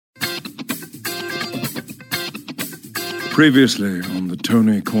Previously on the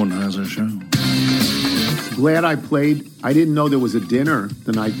Tony Kornheiser Show. Glad I played. I didn't know there was a dinner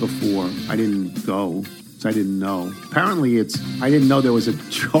the night before. I didn't go, so I didn't know. Apparently I didn't know there was a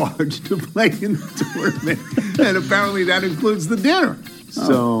charge to play in the tournament, and apparently that includes the dinner.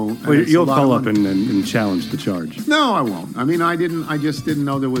 So well, you'll call up and challenge the charge. No, I won't. I mean, I just didn't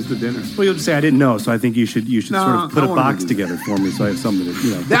know there was the dinner. Well, you'll just say I didn't know, so I think you should sort of put a box together for me, so I have something to,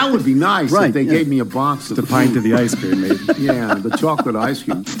 That would be nice if they gave me a box of the pint of the ice cream, maybe. Yeah, the chocolate ice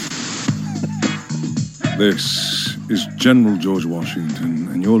cream. This is General George Washington,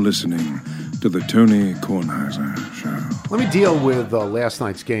 and you're listening to the Tony Kornheiser Show. Let me deal with last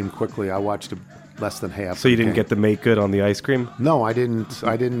night's game quickly. I watched less than half. So you didn't get to make good on the ice cream? No, I didn't.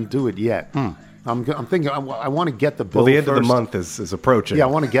 I didn't do it yet. I'm thinking. I want to get the bill. Well, the end first. of the month is approaching. Yeah, I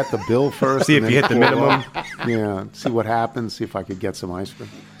want to get the bill first. See if you hit the minimum. Yeah, see what happens. See if I could get some ice cream.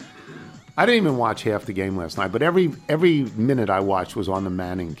 I didn't even watch half the game last night, but every minute I watched was on the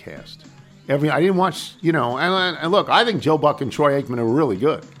Manning cast. I didn't watch, and look, I think Joe Buck and Troy Aikman are really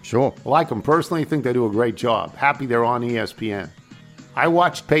good. Sure. I like them personally. I think they do a great job. Happy they're on ESPN. I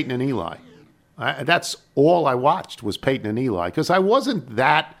watched Peyton and Eli. That's all I watched was Peyton and Eli because I wasn't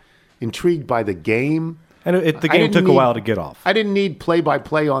that intrigued by the game. And the game took a while to get off. I didn't need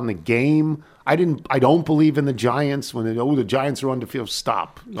play-by-play on the game. I don't believe in the Giants when the Giants are undefeated.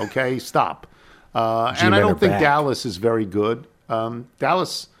 Stop, okay, stop. And I don't think Dallas is very good.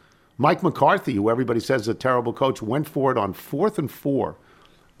 Dallas, Mike McCarthy, who everybody says is a terrible coach, went for it on 4th and 4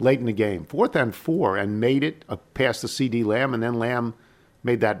 late in the game. 4th and 4 and made it past the CD Lamb, and then Lamb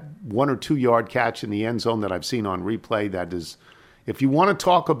made that 1 or 2 yard catch in the end zone that I've seen on replay. That is, if you want to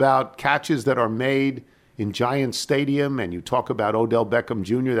talk about catches that are made in Giants Stadium and you talk about Odell Beckham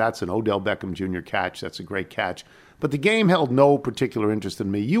Jr., that's an Odell Beckham Jr. catch. That's a great catch. But the game held no particular interest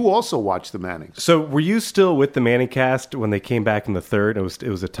in me. You also watched the Mannings. So were you still with the Manning cast when they came back in the third? It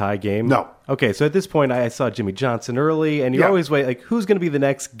was a tie game? No. Okay, so at this point I saw Jimmy Johnson early, and you're always waiting, like, who's going to be the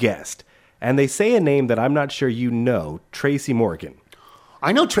next guest? And they say a name that I'm not sure you know, Tracy Morgan.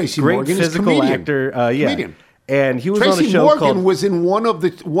 I know Tracy Great Morgan. Physical He's a comedian. Actor. Comedian. And he was Tracy on a show Morgan called... was in one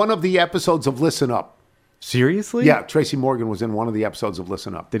of the episodes of Listen Up. Seriously? Yeah, Tracy Morgan was in one of the episodes of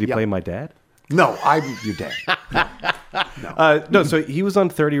Listen Up. Did he play my dad? No, I'm your dad. No, so he was on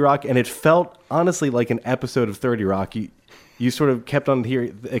 30 Rock, and it felt, honestly, like an episode of 30 Rock. You sort of kept on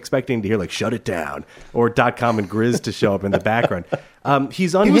expecting to hear, like, Shut It Down, or .com and Grizz to show up in the background.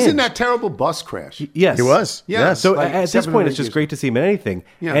 He's unhinged. He was in that terrible bus crash. Yes. He was. Yeah. Yes. So Like at this 7 or point, 8 it's just years. great to see him in anything.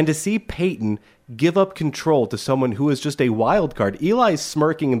 Yeah. And to see Peyton give up control to someone who is just a wild card. Eli's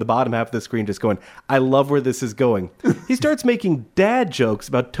smirking in the bottom half of the screen, just going, I love where this is going. He starts making dad jokes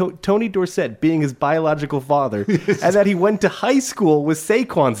about Tony Dorsett being his biological father and that he went to high school with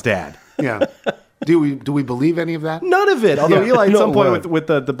Saquon's dad. Yeah. Do we believe any of that? None of it. Although Eli at some point word. with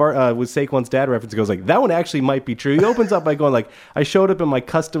Saquon's dad reference goes like, that one actually might be true. He opens up by going like, I showed up in my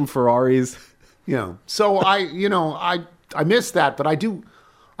custom Ferraris. Yeah. So I missed that, but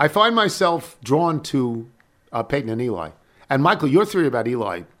I find myself drawn to Peyton and Eli. And Michael, your theory about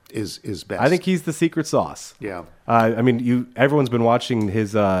Eli is best. I think he's the secret sauce. Yeah. I mean, everyone's been watching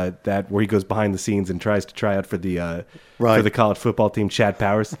his that where he goes behind the scenes and tries to try out for the college football team. Chad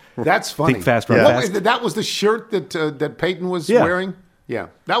Powers. That's funny. Think fast, run fast. That was the shirt that Peyton was wearing. Yeah,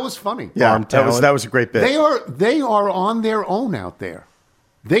 that was funny. Yeah, Arm that talent. was a great bit. They are on their own out there.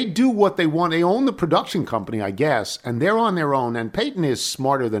 They do what they want. They own the production company, I guess, and they're on their own. And Peyton is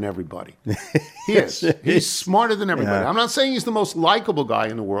smarter than everybody. He is. He's smarter than everybody. Yeah. I'm not saying he's the most likable guy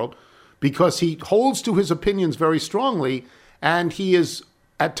in the world because he holds to his opinions very strongly, and he is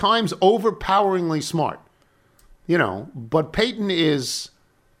at times overpoweringly smart. But Peyton is,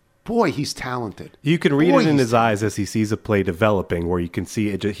 boy, he's talented. You can read it in his eyes as he sees a play developing, where you can see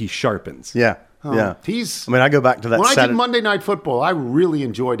it. He sharpens. Yeah. Oh, Yeah. I I go back to that when I did Saturday. Monday Night Football, I really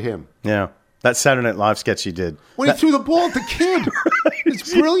enjoyed him. Yeah. That Saturday Night Live sketch he did. When he threw the ball at the kid.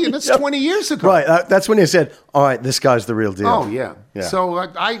 It's brilliant. That's 20 years ago. Right. That's when he said, all right, this guy's the real deal. Oh, yeah. Yeah. So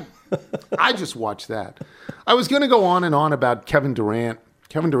I just watched that. I was going to go on and on about Kevin Durant.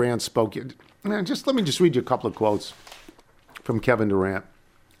 Kevin Durant spoke. Let me just read you a couple of quotes from Kevin Durant.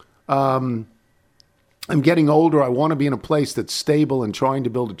 I'm getting older. I want to be in a place that's stable and trying to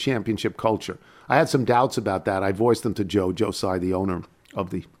build a championship culture. I had some doubts about that. I voiced them to Joe Tsai, the owner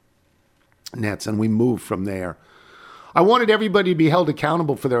of the Nets, and we moved from there. I wanted everybody to be held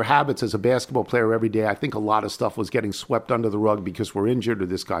accountable for their habits as a basketball player every day. I think a lot of stuff was getting swept under the rug because we're injured or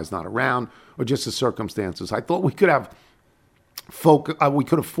this guy's not around or just the circumstances. I thought we could have we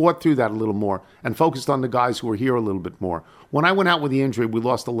could have fought through that a little more and focused on the guys who were here a little bit more. When I went out with the injury, we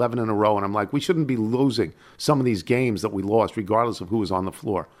lost 11 in a row, and I'm like, we shouldn't be losing some of these games that we lost, regardless of who was on the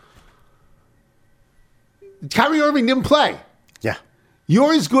floor. Kyrie Irving didn't play. Yeah.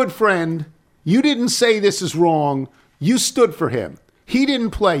 You're his good friend. You didn't say this is wrong. You stood for him. He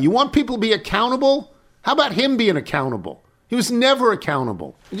didn't play. You want people to be accountable? How about him being accountable? He was never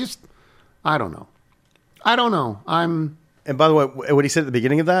accountable. I don't know. And by the way, what he said at the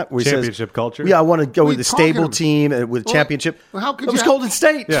beginning of that, where he championship says, culture. Yeah, I want to go with a stable team with championship. Well, how could it was Golden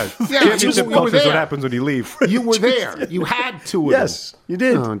State. Yeah, Yeah, championship you were culture is what there. happens when you leave. You were there. You had to. Yes, you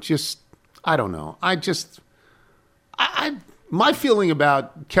did. I don't know. My feeling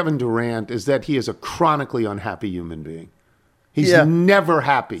about Kevin Durant is that he is a chronically unhappy human being. He's never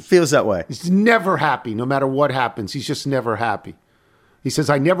happy. Feels that way. He's never happy, no matter what happens. He's just never happy. He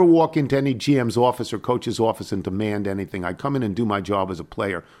says, I never walk into any GM's office or coach's office and demand anything. I come in and do my job as a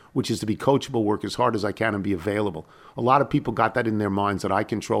player, which is to be coachable, work as hard as I can, and be available. A lot of people got that in their minds that I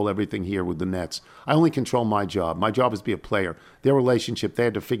control everything here with the Nets. I only control my job. My job is to be a player. Their relationship, they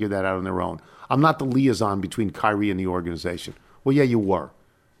had to figure that out on their own. I'm not the liaison between Kyrie and the organization. Well, yeah, you were.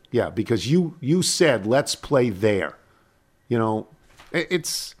 Yeah, because you said, let's play there. You know,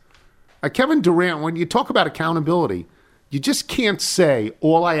 it's Kevin Durant, when you talk about accountability, you just can't say,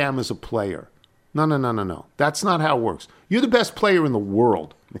 all I am is a player. No. That's not how it works. You're the best player in the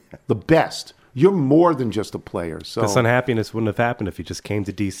world. The best. You're more than just a player. So This unhappiness wouldn't have happened if he just came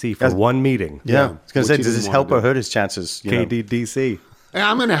to D.C. for one meeting. Yeah. I was going to say, Which he does this didn't help wanna or do. hurt his chances? KD D.C.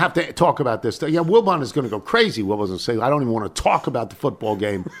 I'm going to have to talk about this. Yeah, Wilbon is going to go crazy. Wilbon's going to say, I don't even want to talk about the football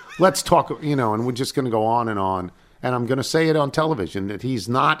game. Let's talk, and we're just going to go on. And I'm going to say it on television that he's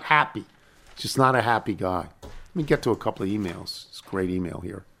not happy. Just not a happy guy. Let me get to a couple of emails. It's a great email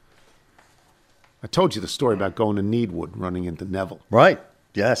here. I told you the story about going to Needwood, running into Neville. Right.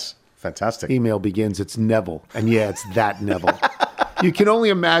 Yes. Fantastic. Email begins, it's Neville. And yeah, it's that Neville. You can only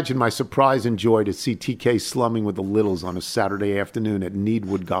imagine my surprise and joy to see TK slumming with the Littles on a Saturday afternoon at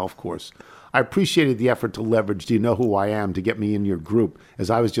Needwood Golf Course. I appreciated the effort to leverage "Do you know who I am?" to get me in your group, as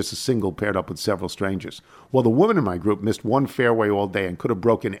I was just a single paired up with several strangers. Well, the woman in my group missed one fairway all day and could have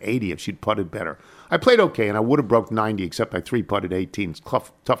broken 80 if she'd putted better. I played okay, and I would have broke 90, except I 3-putted 18. It's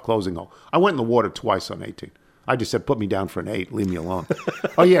tough closing hole. I went in the water twice on 18. I just said, put me down for an 8. Leave me alone.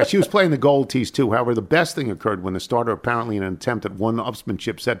 Oh, yeah, she was playing the gold tees, too. However, the best thing occurred when the starter, apparently in an attempt at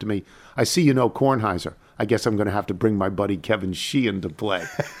one-upsmanship, said to me, I see you know Kornheiser. I guess I'm going to have to bring my buddy Kevin Sheehan to play.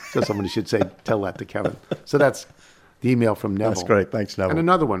 So somebody should say, tell that to Kevin. So that's the email from Neville. That's great. Thanks, Neville. And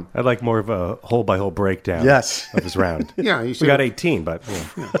another one. I'd like more of a hole-by-hole breakdown of his round. Yeah, we got 18, but...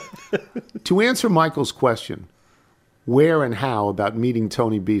 Yeah. To answer Michael's question, where and how about meeting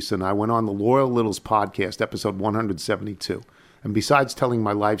Tony Beeson, I went on the Loyal Littles podcast, episode 172. And besides telling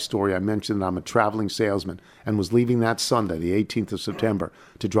my life story, I mentioned that I'm a traveling salesman and was leaving that Sunday, the 18th of September,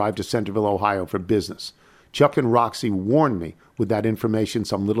 to drive to Centerville, Ohio for business. Chuck and Roxy warned me with that information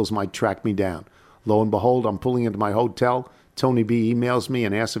some Littles might track me down. Lo and behold, I'm pulling into my hotel. Tony B emails me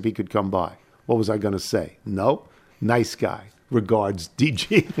and asks if he could come by. What was I going to say? No? Nice guy. Regards,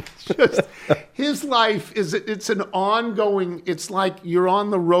 DG. Just, his life it's an ongoing, it's like you're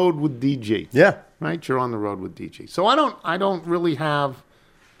on the road with DG. Yeah. Right? You're on the road with DG. So I don't really have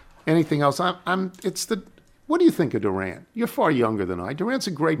anything else. What do you think of Durant? You're far younger than I. Durant's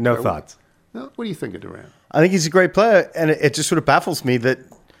a great player. No thoughts. What do you think of Durant? I think he's a great player, and it just sort of baffles me that,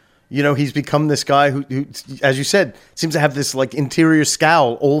 he's become this guy who, as you said, seems to have this like interior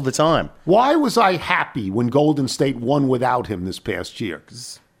scowl all the time. Why was I happy when Golden State won without him this past year?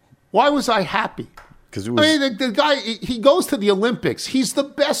 Why was I happy? Because it was. I mean, the guy, he goes to the Olympics. He's the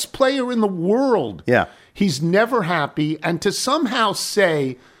best player in the world. Yeah. He's never happy. And to somehow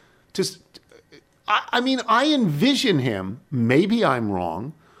say, I envision him, maybe I'm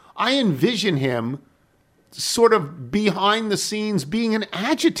wrong, I envision him sort of behind the scenes being an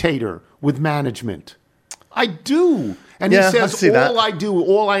agitator with management. I do. And he says,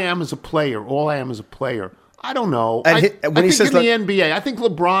 all I am is a player. All I am is a player. I don't know. And I when think he says in the NBA, I think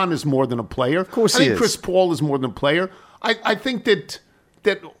LeBron is more than a player. Of course I he think is. Chris Paul is more than a player. I think that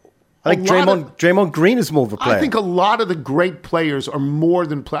I think Draymond Green is more of a player. I think a lot of the great players are more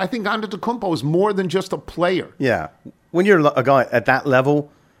than players. I think Antetokounmpo is more than just a player. Yeah. When you're a guy at that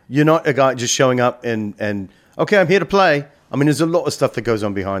level, you're not a guy just showing up and okay, I'm here to play. I mean, there's a lot of stuff that goes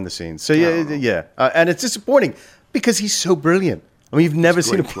on behind the scenes. So, yeah. And it's disappointing because he's so brilliant. I mean, you've never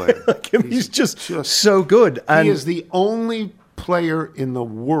seen a player like him. He's just so good. And he is the only player in the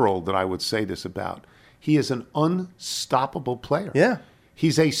world that I would say this about. He is an unstoppable player. Yeah.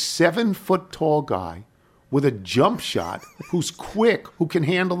 He's a 7-foot tall guy with a jump shot, who's quick, who can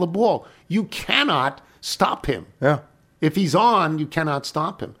handle the ball. You cannot stop him. Yeah. If he's on, you cannot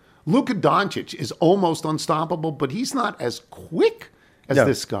stop him. Luka Doncic is almost unstoppable, but he's not as quick as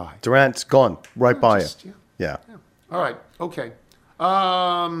this guy. Durant's gone right by you. Yeah. All right. Okay.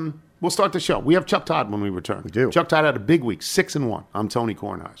 We'll start the show. We have Chuck Todd when we return. We do. Chuck Todd had a big week, 6-1. I'm Tony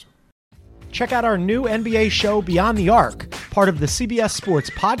Kornheiser. Check out our new NBA show, Beyond the Arc, part of the CBS Sports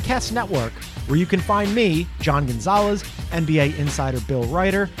Podcast Network, where you can find me, John Gonzalez, NBA insider Bill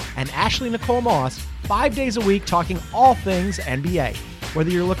Ryder, and Ashley Nicole Moss 5 days a week talking all things NBA. Whether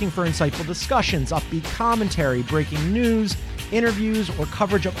you're looking for insightful discussions, upbeat commentary, breaking news, interviews, or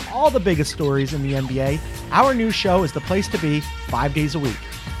coverage of all the biggest stories in the NBA, our new show is the place to be 5 days a week.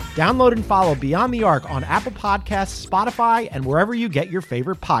 Download and follow Beyond the Arc on Apple Podcasts, Spotify, and wherever you get your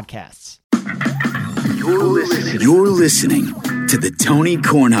favorite podcasts. You're listening to The Tony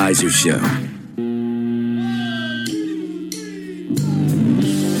Kornheiser Show.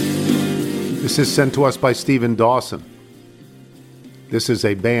 This is sent to us by Stephen Dawson. This is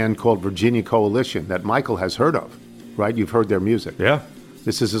a band called Virginia Coalition that Michael has heard of, right? You've heard their music. Yeah.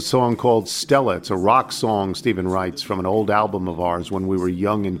 This is a song called Stella. It's a rock song, Stephen writes, from an old album of ours when we were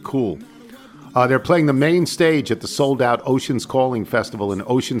young and cool. They're playing the main stage at the sold-out Ocean's Calling Festival in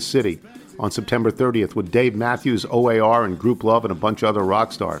Ocean City on September 30th with Dave Matthews, OAR, and Group Love, and a bunch of other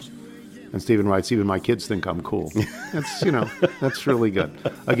rock stars. And Stephen writes, even my kids think I'm cool. That's, that's really good.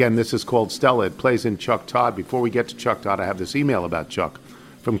 Again, this is called Stella. It plays in Chuck Todd. Before we get to Chuck Todd, I have this email about Chuck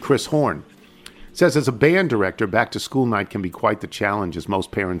from Chris Horn. It says, as a band director, back to school night can be quite the challenge, as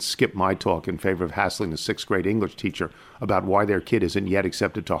most parents skip my talk in favor of hassling a sixth grade English teacher about why their kid isn't yet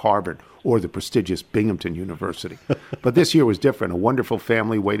accepted to Harvard or the prestigious Binghamton University. But this year was different. A wonderful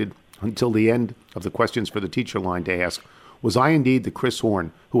family waited until the end of the questions for the teacher line to ask, was I indeed the Chris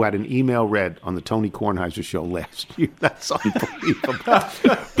Horn who had an email read on the Tony Kornheiser Show last year? That's unbelievable.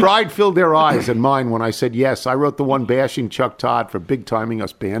 Pride filled their eyes and mine when I said, yes, I wrote the one bashing Chuck Todd for big-timing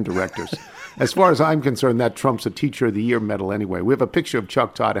us band directors. As far as I'm concerned, that trumps a Teacher of the Year medal anyway. We have a picture of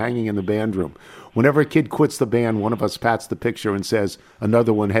Chuck Todd hanging in the band room. Whenever a kid quits the band, one of us pats the picture and says,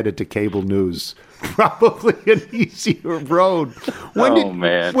 another one headed to cable news. Probably an easier road.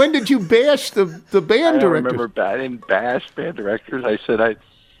 When did you bash the band directors? I didn't bash band directors. I said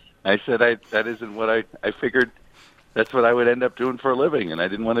that isn't what I figured. That's what I would end up doing for a living, and I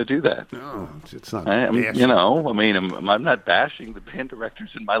didn't want to do that. No, it's not. I'm not bashing the band directors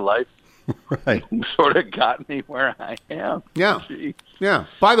in my life. Right. Who sort of got me where I am. Yeah. Jeez. Yeah.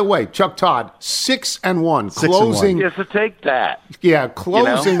 By the way, Chuck Todd, 6-1, closing. Yes, to take that. Yeah,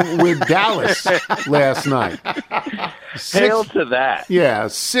 closing with Dallas last night. Hail to that. Yeah,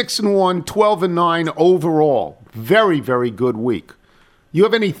 6-1, 12-9 overall. Very, very good week. You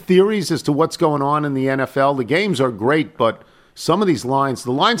have any theories as to what's going on in the NFL? The games are great, but some of these lines,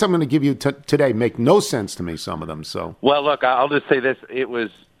 the lines I'm going to give you today make no sense to me, some of them. So. Well, look, I'll just say this. It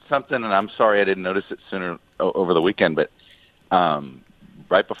was something, and I'm sorry I didn't notice it sooner over the weekend, but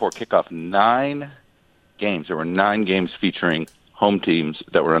right before kickoff, 9 games. There were 9 games featuring home teams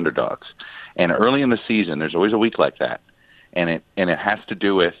that were underdogs. And early in the season, there's always a week like that, and it has to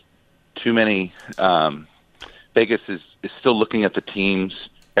do with too many. Vegas is still looking at the teams.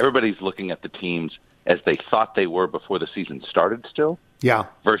 Everybody's looking at the teams as they thought they were before the season started. Still, yeah,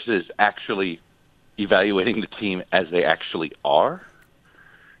 versus actually evaluating the team as they actually are.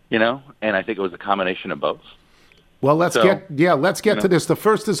 And I think it was a combination of both. Well, let's get to this. The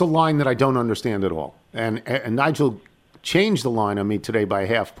first is a line that I don't understand at all. And Nigel changed the line on me today by a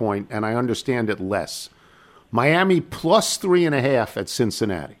half point, and I understand it less. Miami plus 3.5 at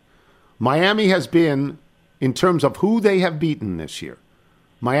Cincinnati. Miami has been, in terms of who they have beaten this year,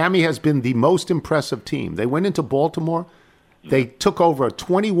 Miami has been the most impressive team. They went into Baltimore. They took over a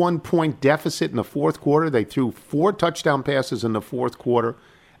 21-point deficit in the fourth quarter. They threw 4 touchdown passes in the fourth quarter.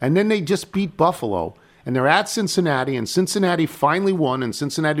 And then they just beat Buffalo. And they're at Cincinnati, and Cincinnati finally won, and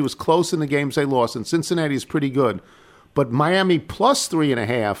Cincinnati was close in the games they lost, and Cincinnati is pretty good. But Miami plus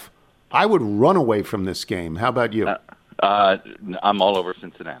 3.5, I would run away from this game. How about you? I'm all over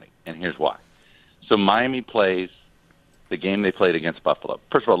Cincinnati, and here's why. So Miami plays the game they played against Buffalo.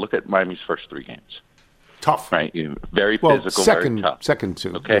 First of all, look at Miami's first 3 games. Tough. Right? Very physical, very tough. Second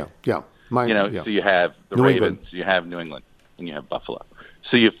 2. Okay. Yeah. So you have the New Ravens, England. you have New England, and you have Buffalo.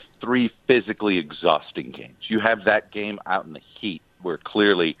 So you have 3 physically exhausting games. You have that game out in the heat where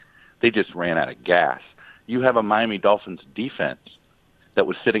clearly they just ran out of gas. You have a Miami Dolphins defense that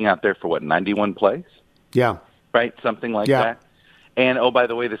was sitting out there for, 91 plays? Yeah. Right? Something like that. And, oh, by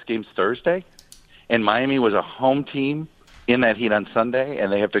the way, this game's Thursday. And Miami was a home team in that heat on Sunday,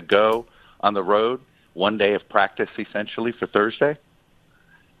 and they have to go on the road one day of practice essentially for Thursday.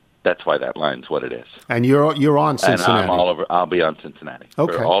 That's why that line's what it is. And you're on Cincinnati. And I'll be on Cincinnati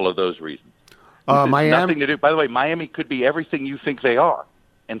for all of those reasons. Miami. Nothing to do. By the way, Miami could be everything you think they are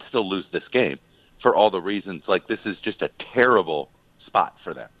and still lose this game for all the reasons. Like, this is just a terrible spot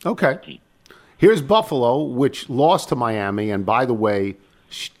for them. Okay. Here's Buffalo, which lost to Miami, and by the way,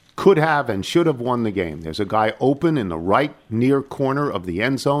 could have and should have won the game. There's a guy open in the right near corner of the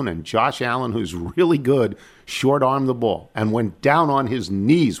end zone, and Josh Allen, who's really good, short-armed the ball and went down on his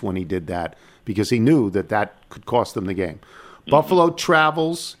knees when he did that because he knew that could cost them the game. Mm-hmm. Buffalo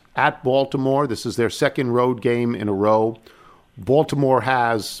travels at Baltimore. This is their second road game in a row. Baltimore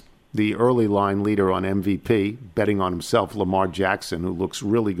has the early line leader on MVP, betting on himself, Lamar Jackson, who looks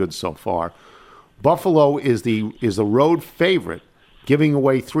really good so far. Buffalo is the road favorite, giving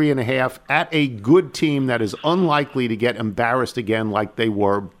away 3.5 at a good team that is unlikely to get embarrassed again like they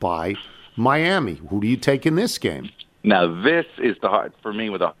were by Miami. Who do you take in this game? Now, this is the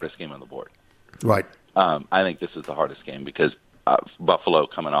hardest game on the board. Right. I think this is the hardest game because Buffalo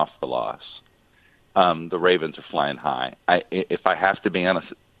coming off the loss. The Ravens are flying high. If I have to be honest,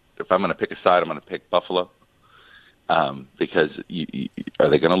 if I'm going to pick a side, I'm going to pick Buffalo because are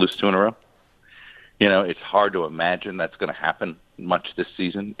they going to lose 2 in a row? You know, it's hard to imagine that's going to happen much this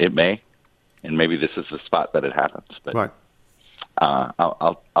season. It may, and maybe this is the spot that it happens. But right.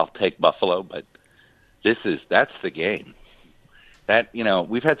 I'll take Buffalo, but that's the game. That, you know,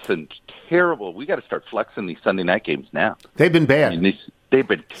 we've had some terrible. We got to start flexing these Sunday night games now. They've been bad. I mean, they've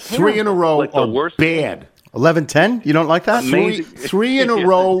been terrible. 3 in a row like the worst bad. 11-10? You don't like that? Three in a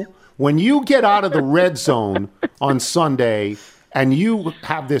row. When you get out of the red zone on Sunday and you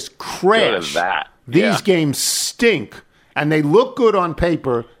have this crash, these games stink. And they look good on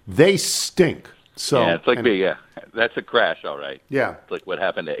paper. They stink. So yeah, it's like that's a crash, all right. Yeah. It's like what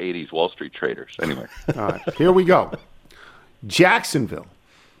happened to 80s Wall Street traders. Anyway. All right, here we go. Jacksonville,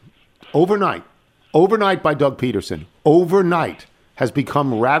 overnight by Doug Peterson, overnight has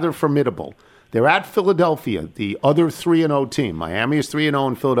become rather formidable. They're at Philadelphia, the other 3-0 team. Miami is 3-0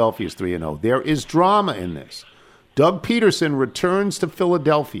 and Philadelphia is 3-0. There is drama in this. Doug Peterson returns to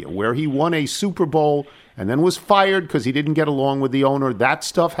Philadelphia, where he won a Super Bowl and then was fired because he didn't get along with the owner. That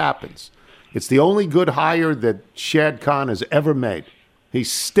stuff happens. It's the only good hire that Shad Khan has ever made. He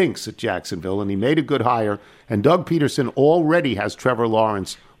stinks at Jacksonville, and he made a good hire. And Doug Peterson already has Trevor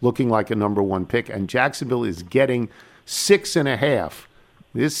Lawrence looking like a number 1 pick, and Jacksonville is getting 6.5.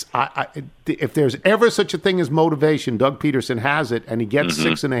 If there's ever such a thing as motivation, Doug Peterson has it, and he gets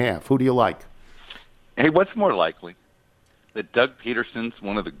 6.5. Who do you like? Hey, what's more likely? That Doug Peterson's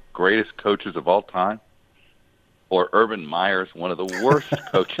one of the greatest coaches of all time, or Urban Meyer's one of the worst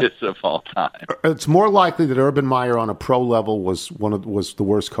coaches of all time? It's more likely that Urban Meyer on a pro level was the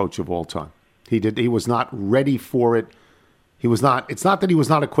worst coach of all time. He was not ready for it. It's not that he was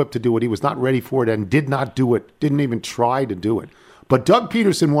not equipped to do it. He was not ready for it and did not do it. Didn't even try to do it. But Doug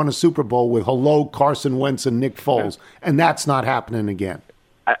Peterson won a Super Bowl with Carson Wentz and Nick Foles, and that's not happening again.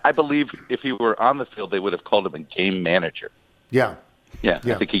 I believe if he were on the field, they would have called him a game manager. Yeah. I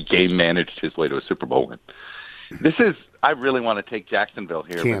think he game managed his way to a Super Bowl win. I really want to take Jacksonville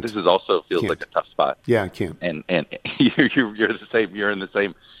here, but this is also feels like a tough spot. Yeah, I can't. And you're the same. You're in the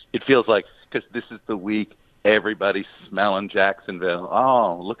same. It feels like because this is the week everybody's smelling Jacksonville.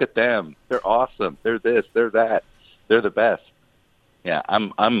 Oh, look at them! They're awesome. They're this. They're that. They're the best. Yeah,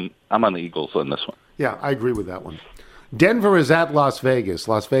 I'm on the Eagles on this one. Yeah, I agree with that one. Denver is at Las Vegas.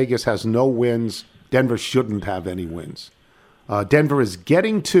 Las Vegas has no wins. Denver shouldn't have any wins. Denver is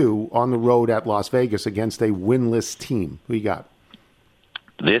getting 2 on the road at Las Vegas against a winless team. Who you got?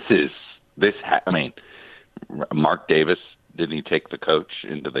 Mark Davis, didn't he take the coach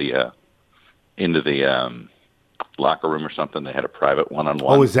into the locker room or something? They had a private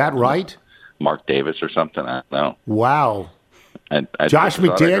one-on-one. Oh, is that right? Mark Davis or something? I don't know. Wow. Josh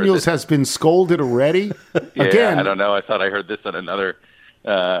McDaniels has been scolded already? Yeah, Again, I don't know. I thought I heard this on another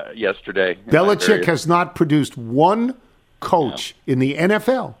yesterday. Belichick has not produced one coach in the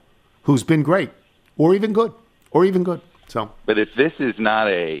NFL who's been great or even good. So, but if this is not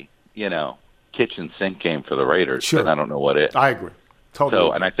a kitchen sink game for the Raiders, then I don't know what is. I agree. Totally.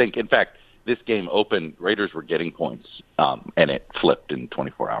 So, and I think, in fact, this game opened, Raiders were getting points, and it flipped in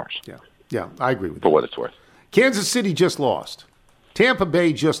 24 hours. Yeah, I agree with you. For what it's worth. Kansas City just lost. Tampa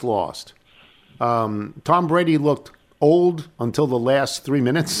Bay just lost. Tom Brady looked old until the last 3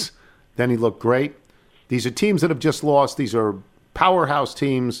 minutes. Then he looked great. These are teams that have just lost. These are powerhouse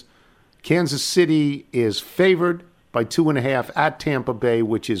teams. Kansas City is favored by 2.5 at Tampa Bay,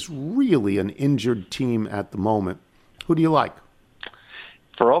 which is really an injured team at the moment. Who do you like?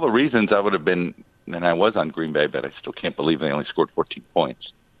 For all the reasons, I would have been and I was on Green Bay, but I still can't believe they only scored 14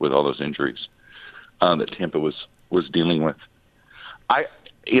 points with all those injuries that Tampa was dealing with.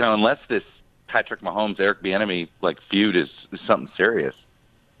 Unless this Patrick Mahomes, Eric Bieniemy feud is something serious,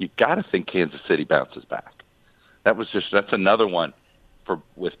 you got to think Kansas City bounces back. That's another one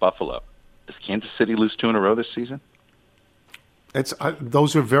with Buffalo. Does Kansas City lose 2 in a row this season?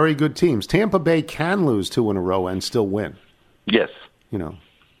 Those are very good teams. Tampa Bay can lose 2 in a row and still win. Yes.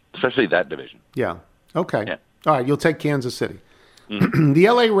 Especially that division. Yeah. Okay. Yeah. All right, you'll take Kansas City. Mm-hmm. The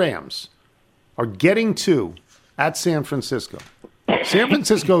LA Rams are getting 2 at San Francisco. San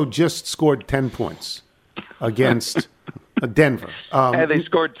Francisco just scored 10 points against Denver. And they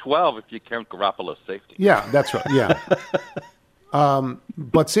scored 12 if you count Garoppolo's safety. Yeah, that's right. Yeah.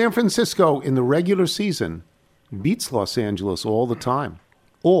 But San Francisco in the regular season beats Los Angeles all the time.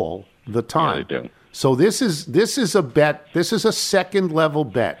 All the time. Yeah, they do. So this is a bet. This is a second level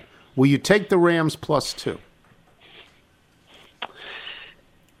bet. Will you take the Rams +2?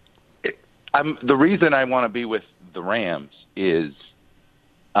 The reason I want to be with the Rams is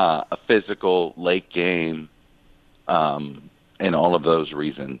a physical late game, and all of those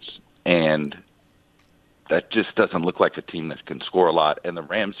reasons. And that just doesn't look like a team that can score a lot. And the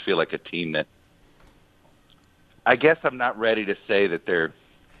Rams feel like a team that, I guess I'm not ready to say that their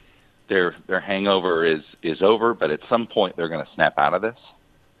hangover is over, but at some point they're going to snap out of this,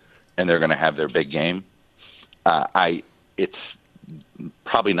 and they're going to have their big game. It's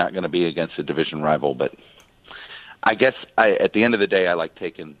probably not going to be against a division rival, but I guess at the end of the day, I like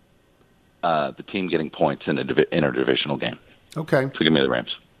taking the team getting points in an interdivisional game. Okay. So give me the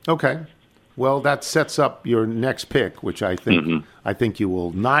Rams. Okay. Well, that sets up your next pick, which I think you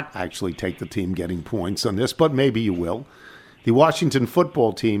will not actually take the team getting points on this, but maybe you will. The Washington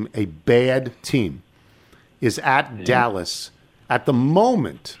football team, a bad team, is at Dallas. At the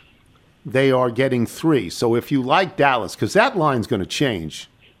moment, they are getting 3. So if you like Dallas, because that line's going to change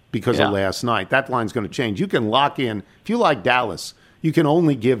because of last night. That line's going to change. You can lock in. If you like Dallas, you can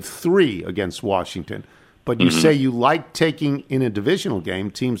only give 3 against Washington. But you say you like taking in a divisional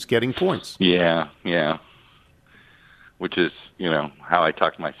game teams getting points. Yeah. Which is, how I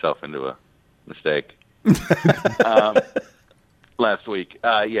talked myself into a mistake last week.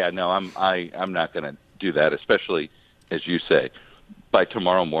 I'm not going to do that, especially as you say. By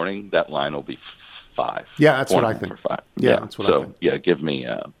tomorrow morning, that line will be 5. Yeah, that's what I think. 5. Yeah, that's what I think. Yeah, give me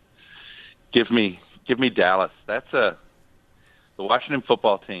Dallas. That's the Washington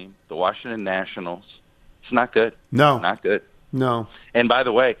football team, the Washington Nationals. It's not good. No. Not good. No. And by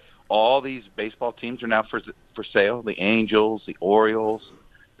the way, all these baseball teams are now for sale. The Angels, the Orioles.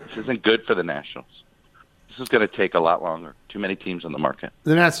 This isn't good for the Nationals. This is going to take a lot longer. Too many teams on the market.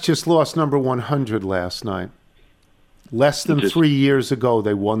 The Nats just lost number 100 last night. Less than 3 years ago,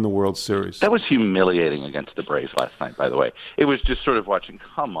 they won the World Series. That was humiliating against the Braves last night, by the way. It was just sort of watching,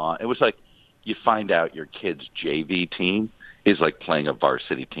 come on. It was like you find out your kid's JV team is like playing a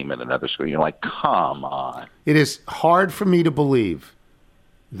varsity team at another school. You're like, come on. It is hard for me to believe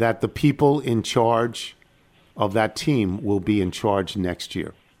that the people in charge of that team will be in charge next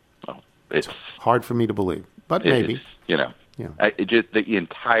year. Oh, it's hard for me to believe, but maybe. The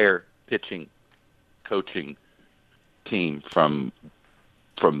entire pitching, coaching team from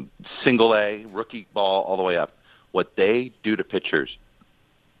single A, rookie ball, all the way up, what they do to pitchers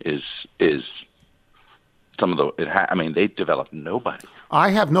is some of the. They develop nobody. I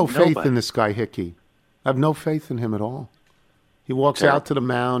have no faith in this guy Hickey. I have no faith in him at all. He walks out to the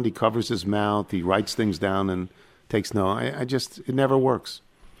mound, he covers his mouth, he writes things down and takes it never works.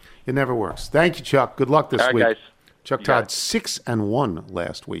 It never works. Thank you, Chuck. Good luck this week. Guys. Chuck Todd 6-1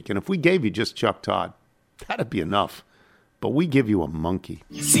 last week, and if we gave you just Chuck Todd, that'd be enough. But we give you a monkey.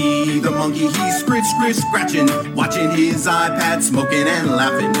 See the monkey, he's scratching, watching his iPad, smoking and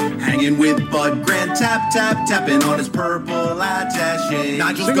laughing, hanging with Bud Grant, tapping on his purple attache.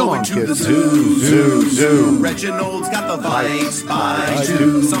 Nigel's going to the zoo. Reginald's got the spy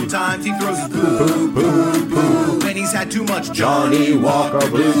too. Sometimes he throws his poo. When he's had too much Johnny Walker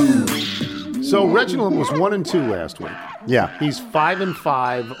Blue. So Reginald was 1-2 last week. Yeah. He's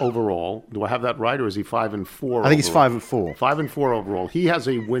 5-5 overall. Do I have that right, or is he 5-4? I think he's 5-4. 5-4 overall. He has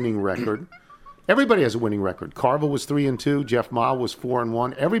a winning record. Everybody has a winning record. Carville was 3-2. Jeff Mile was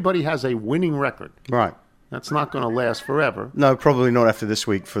 4-1. Everybody has a winning record. Right. That's not going to last forever. No, probably not after this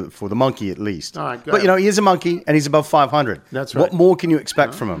week for the monkey at least. All right, but he is a monkey and he's above 500. That's right. What more can you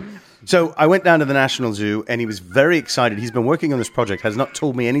expect from him? So I went down to the National Zoo and he was very excited. He's been working on this project, has not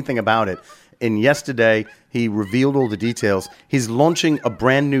told me anything about it. And yesterday, he revealed all the details. He's launching a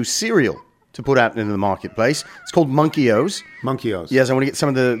brand new cereal to put out into the marketplace. It's called Monkey-O's. Monkey-O's. Yes, I want to get some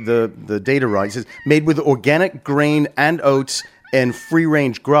of the data right. It says made with organic grain and oats and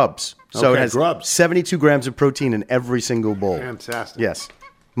free-range grubs. So it has grubs. 72 grams of protein in every single bowl. Fantastic. Yes.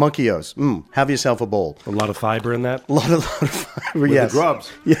 Monkey-O's. Have yourself a bowl. A lot of fiber in that. A lot of fiber, With yes. the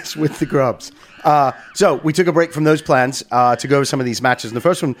grubs. Yes, with the grubs. So we took a break from those plans to go over some of these matches. And the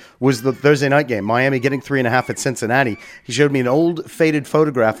first one was the Thursday night game, Miami getting 3.5 at Cincinnati. He showed me an old faded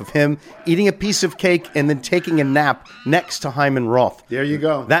photograph of him eating a piece of cake and then taking a nap next to Hyman Roth. There you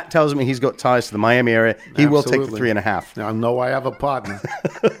go. That tells me he's got ties to the Miami area. He will take the 3.5. Now, I know I have a partner.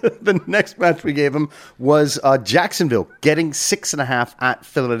 The next match we gave him was Jacksonville getting 6.5 at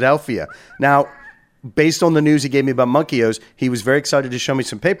Philadelphia. Now, based on the news he gave me about Monkey-O's, he was very excited to show me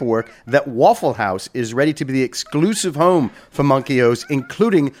some paperwork that Waffle House is ready to be the exclusive home for Monkey-O's,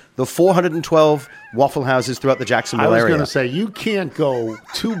 including the 412 Waffle Houses throughout the Jacksonville area. I was going to say, you can't go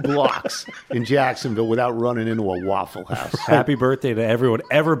 2 blocks in Jacksonville without running into a Waffle House. Happy birthday to everyone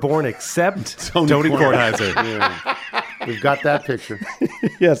ever born except Tony Kornheiser. Yeah. We've got that picture.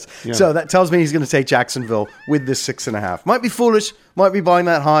 Yes. Yeah. So that tells me he's going to take Jacksonville with this 6.5. Might be foolish, might be buying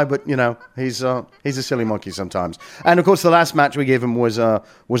that high, but he's a silly monkey sometimes. And of course, the last match we gave him was the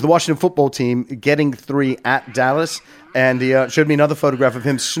Washington football team getting 3 at Dallas. And he showed me another photograph of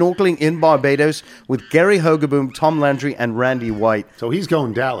him snorkeling in Barbados with Gary Hogeboom, Tom Landry, and Randy White. So he's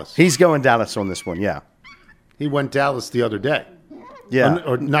going Dallas. He's going Dallas on this one, yeah. He went Dallas the other day. Yeah.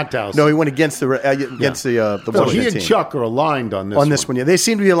 Or not Dallas. No, he went against the Washington so he and team. Chuck are aligned on this one. On this one, yeah. They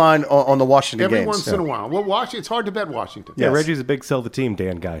seem to be aligned on the Washington Every games. once in a while. Well, it's hard to bet Washington. Yeah, Yes. Reggie's a big sell the team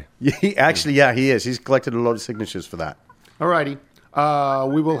Dan guy. He is. He's collected a lot of signatures for that. All righty.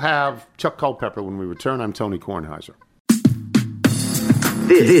 We will have Chuck Culpepper when we return. I'm Tony Kornheiser.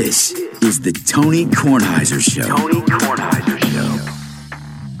 This is the Tony Kornheiser Show. Tony Kornheiser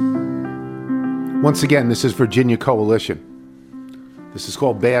Show. Once again, this is Virginia Coalition. This is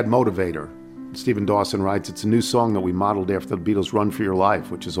called Bad Motivator. Stephen Dawson writes, it's a new song that we modeled after the Beatles' Run for Your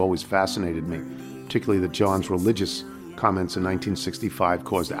Life, which has always fascinated me, particularly that John's religious comments in 1965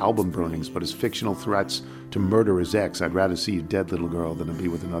 caused album burnings, but his fictional threats to murder his ex, I'd rather see you dead, little girl, than to be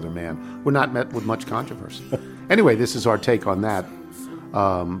with another man, were not met with much controversy. Anyway, this is our take on that,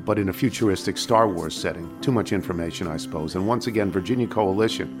 but in a futuristic Star Wars setting. Too much information, I suppose. And once again, Virginia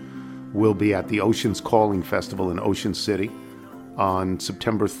Coalition will be at the Oceans Calling Festival in Ocean City on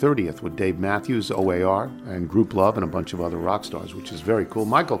September 30th with Dave Matthews, OAR, and Group Love, and a bunch of other rock stars, which is very cool.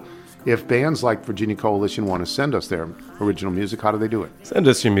 Michael, if bands like Virginia Coalition want to send us their original music, how do they do it? Send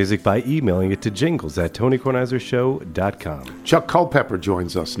us your music by emailing it to jingles@tonykornheisershow.com. Chuck Culpepper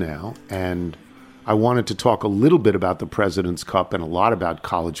joins us now, and I wanted to talk a little bit about the President's Cup and a lot about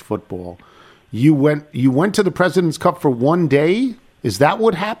college football. You went to the President's Cup for one day? Is that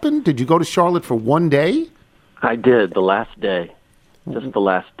what happened? Did you go to Charlotte for one day? I did, the last day. Just the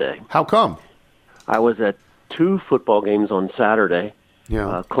last day. How come? I was at 2 football games on Saturday.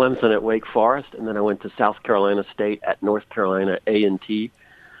 Yeah. Clemson at Wake Forest, and then I went to South Carolina State at North Carolina A&T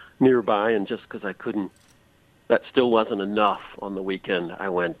nearby, and just because I couldn't, that still wasn't enough on the weekend, I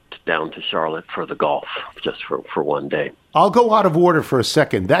went down to Charlotte for the golf, just for one day. I'll go out of order for a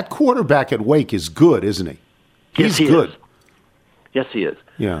second. That quarterback at Wake is good, isn't he? He's good. Is. Yes, he is.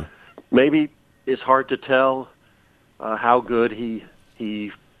 Yeah. Maybe it's hard to tell how good he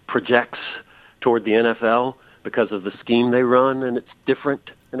projects toward the NFL because of the scheme they run, and it's different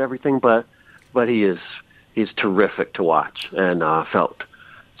and everything. But he's terrific to watch, and felt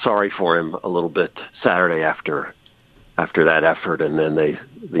sorry for him a little bit Saturday after that effort, and then they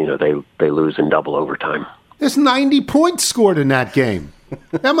lose in double overtime. There's 90 points scored in that game.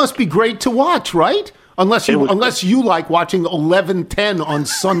 That must be great to watch, right? Unless you like watching 11-10 on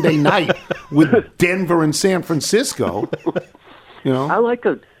Sunday night with Denver and San Francisco. You know, I like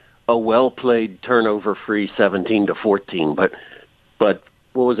a well-played turnover-free 17-14, but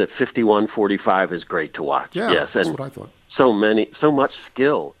what was it? 51-45 is great to watch. Yeah, yes, that's and what I thought. so much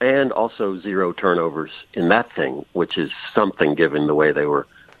skill, and also 0 turnovers in that thing, which is something given the way they were,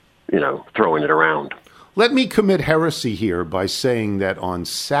 throwing it around. Let me commit heresy here by saying that on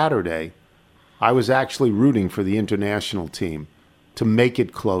Saturday, I was actually rooting for the international team to make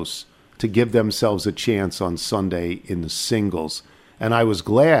it close, to give themselves a chance on Sunday in the singles. And I was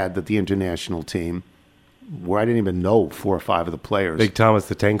glad that the international team, where I didn't even know 4 or 5 of the players. Big Thomas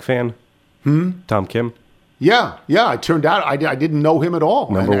the Tank fan? Tom Kim? Yeah. It turned out I didn't know him at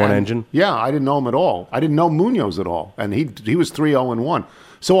all. Number one engine? Yeah, I didn't know him at all. I didn't know Munoz at all. And he was 3-0-1.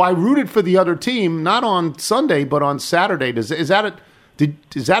 So I rooted for the other team, not on Sunday, but on Saturday. Does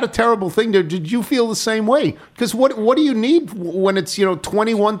Is that a terrible thing? Did you feel the same way? Because what do you need when it's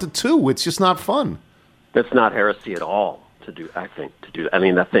 21-2? It's just not fun. That's not heresy at all to do. I think I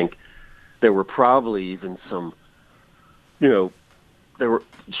mean, I think there were probably even some,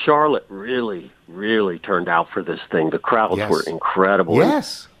 Charlotte really, really turned out for this thing. The crowds were incredible.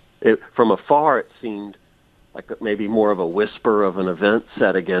 Yes. From afar, it seemed like maybe more of a whisper of an event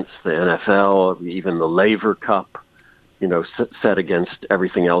set against the NFL, even the Laver Cup, set against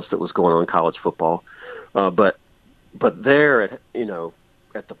everything else that was going on in college football. But there, at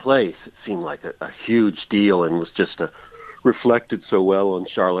the place, it seemed like a huge deal and was just reflected so well on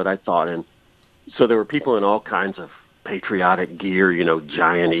Charlotte, I thought. And so there were people in all kinds of patriotic gear,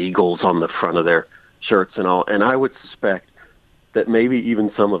 giant eagles on the front of their shirts and all. And I would suspect that maybe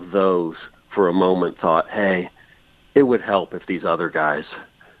even some of those for a moment thought, hey, it would help if these other guys,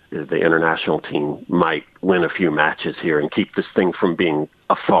 the international team, might win a few matches here and keep this thing from being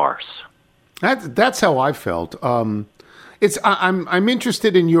a farce. That's how I felt. I'm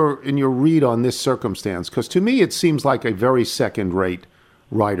interested in your read on this circumstance, because to me it seems like a very second-rate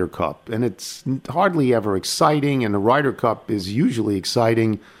Ryder Cup, and it's hardly ever exciting, and the Ryder Cup is usually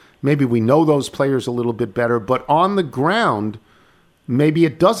exciting. Maybe we know those players a little bit better, but on the ground, maybe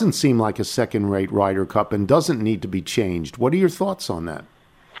it doesn't seem like a second-rate Ryder Cup and doesn't need to be changed. What are your thoughts on that?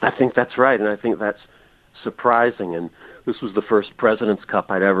 I think that's right, and I think that's surprising. And this was the first President's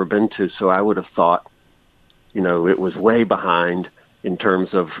Cup I'd ever been to, so I would have thought, it was way behind in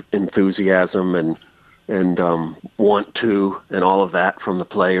terms of enthusiasm and want to and all of that from the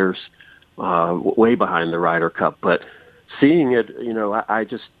players, way behind the Ryder Cup. But seeing it,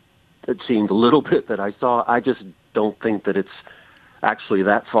 it seemed a little bit that I saw. I just don't think that it's actually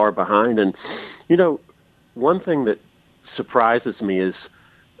that far behind. And, one thing that surprises me is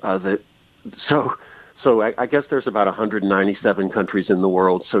that I guess there's about 197 countries in the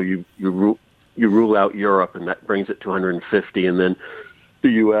world. So you rule out Europe, and that brings it to 150, and then the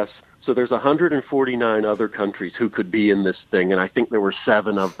U.S. So there's 149 other countries who could be in this thing, and I think there were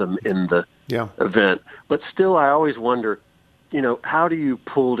 7 of them in the event. But still, I always wonder, how do you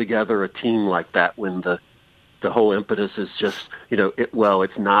pull together a team like that when the whole impetus is just,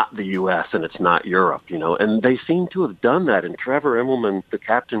 it's not the U.S. and it's not Europe, and they seem to have done that. And Trevor Immelman, the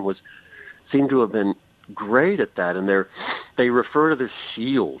captain, seemed to have been great at that. And they refer to the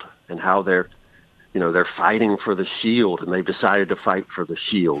shield and how they're fighting for the shield, and they've decided to fight for the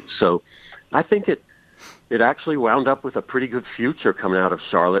shield. So I think it actually wound up with a pretty good future coming out of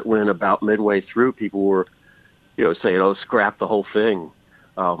Charlotte, when about midway through people were, saying, scrap the whole thing.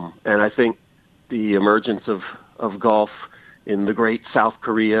 And I think the emergence of golf in the great South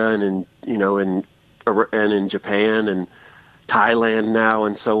Korea and in Japan and Thailand now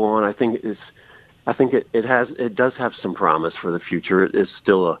and so on, I think it does have some promise for the future. It is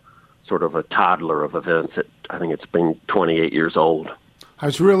still a sort of a toddler of events. I think it's been 28 years old. I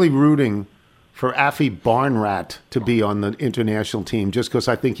was really rooting for Afi Barnrat to be on the international team, just because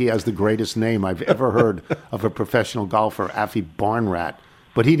I think he has the greatest name I've ever heard of a professional golfer, Afi Barnrat.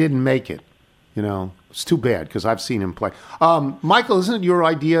 But he didn't make it. It's too bad, because I've seen him play. Michael, isn't it your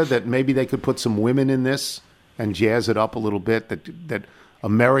idea that maybe they could put some women in this and jazz it up a little bit, that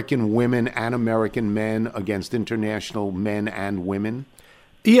American women and American men against international men and women?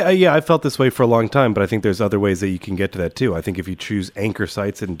 Yeah, I felt this way for a long time, but I think there's other ways that you can get to that too. I think if you choose anchor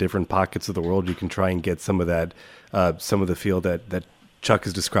sites in different pockets of the world, you can try and get some of that, some of the feel that Chuck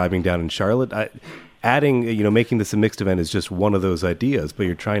is describing down in Charlotte. Making this a mixed event is just one of those ideas, but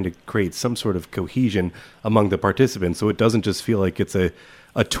you're trying to create some sort of cohesion among the participants, so it doesn't just feel like it's a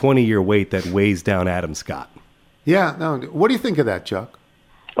 20-year wait that weighs down Adam Scott. Yeah, no. What do you think of that, Chuck?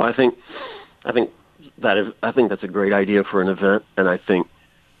 Well, I think that's a great idea for an event, and I think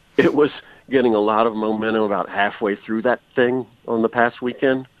it was getting a lot of momentum about halfway through that thing on the past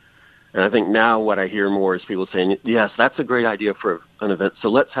weekend. And I think now what I hear more is people saying, yes, that's a great idea for an event, so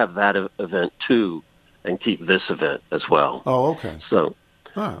let's have that event too and keep this event as well. Oh, okay.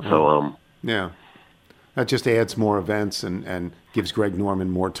 Yeah. That just adds more events and gives Greg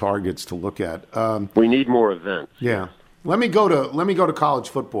Norman more targets to look at. We need more events. Yeah. Let me go to college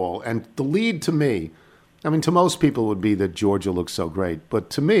football, and the lead to me, to most people would be that Georgia looks so great,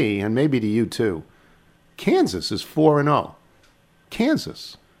 but to me, and maybe to you too, Kansas is 4-0.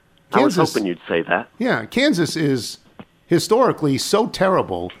 Kansas. I was hoping you'd say that. Yeah, Kansas is historically so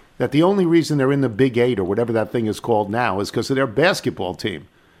terrible that the only reason they're in the Big 8 or whatever that thing is called now is because of their basketball team.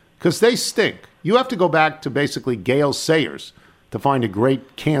 Because they stink. You have to go back to basically Gale Sayers to find a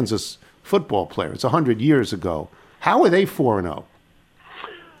great Kansas football player. It's 100 years ago. How are they 4-0?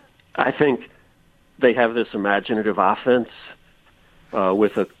 I think they have this imaginative offense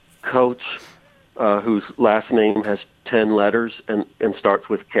with a coach whose last name has 10 letters and starts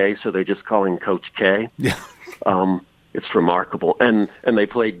with K, so they just call him Coach K. Yeah. It's remarkable. And they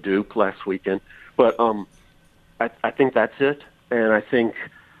played Duke last weekend. But I think that's it. And I think,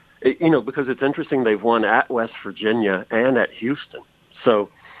 because it's interesting, they've won at West Virginia and at Houston. So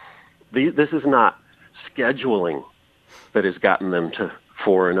this is not scheduling that has gotten them to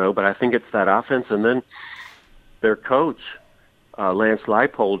 4-0, but I think it's that offense. And then their coach, Lance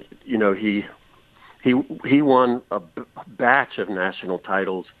Leipold, he won a batch of national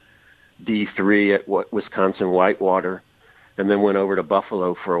titles, D3 at Wisconsin Whitewater, and then went over to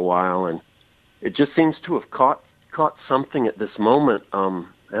Buffalo for a while. And it just seems to have caught something at this moment.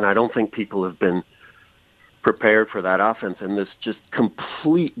 And I don't think people have been prepared for that offense and this just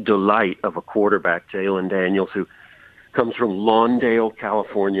complete delight of a quarterback, Jalen Daniels, who comes from Lawndale,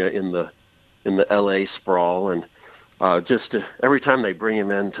 California, in the LA sprawl, and every time they bring him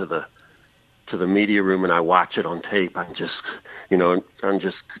into the media room and I watch it on tape, I'm just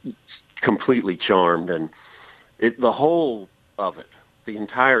completely charmed. And the whole of it, the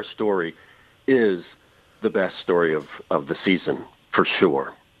entire story, is the best story of the season for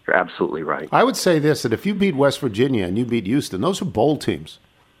sure. You're absolutely right. I would say this, that if you beat West Virginia and you beat Houston, those are bowl teams.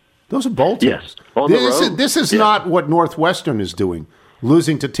 Those are bowl teams. Yes. On the road. This is not what Northwestern is doing,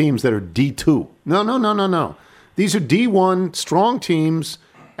 losing to teams that are D2. No. These are D1 strong teams,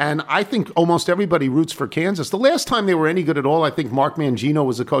 and I think almost everybody roots for Kansas. The last time they were any good at all, I think Mark Mangino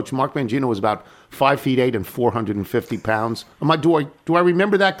was the coach. Mark Mangino was about 5'8" and 450 pounds. Do I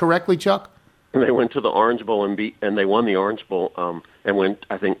remember that correctly, Chuck? And they went to the Orange Bowl and they won the Orange Bowl and went,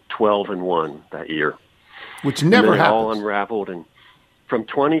 I think, 12-1 that year. Which never happens. All unraveled, and from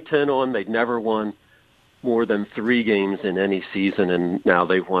 2010 on, they'd never won more than 3 games in any season, and now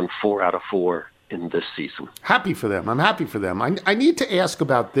they've won 4 out of 4 in this season. Happy for them. I'm happy for them. I need to ask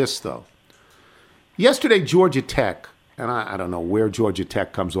about this, though. Yesterday, Georgia Tech, and I don't know where Georgia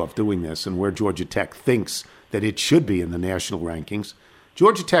Tech comes off doing this and where Georgia Tech thinks that it should be in the national rankings.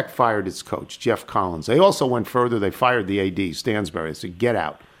 Georgia Tech fired its coach, Jeff Collins. They also went further. They fired the AD, Stansbury. They said, get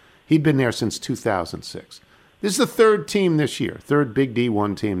out. He'd been there since 2006. This is the third team this year, third big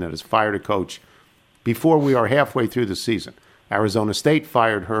D1 team that has fired a coach before we are halfway through the season. Arizona State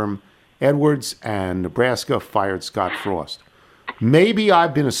fired Herm Edwards, and Nebraska fired Scott Frost. Maybe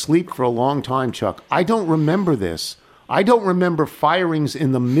I've been asleep for a long time, Chuck. I don't remember this. I don't remember firings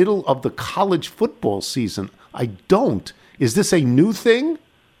in the middle of the college football season. I don't. Is this a new thing?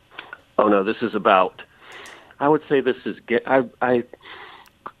 Oh, no, this is about, I would say this is, I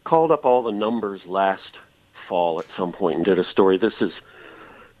called up all the numbers last fall at some point and did a story. This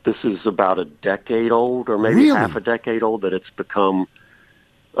is about a decade old, or maybe half a decade old, that it's become,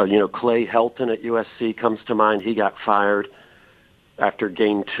 Clay Helton at USC comes to mind. He got fired after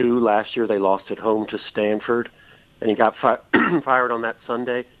game 2 last year. They lost at home to Stanford, and he got fired on that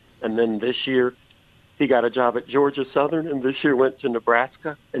Sunday. And then this year, he got a job at Georgia Southern, and this year went to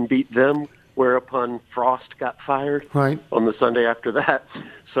Nebraska and beat them, whereupon Frost got fired on the Sunday after that.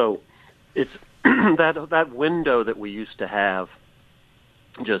 So it's that window that we used to have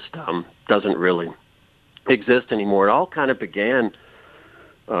just doesn't really exist anymore. It all kind of began,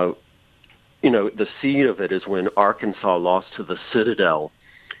 the seed of it is when Arkansas lost to the Citadel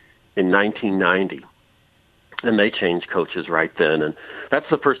in 1990. And they changed coaches right then. And that's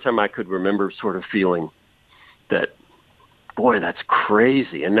the first time I could remember sort of feeling that, boy, that's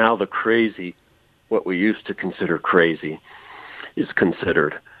crazy. And now the crazy, what we used to consider crazy, is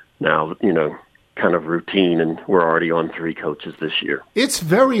considered now, kind of routine. And we're already on 3 coaches this year. It's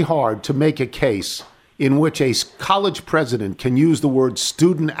very hard to make a case in which a college president can use the word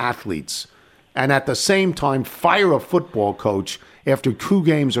student athletes and at the same time fire a football coach after 2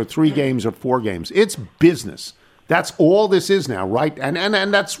 games or 3 games or 4 games. It's business. That's all this is now, right? And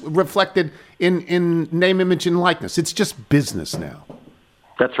that's reflected in name, image, and likeness. It's just business now.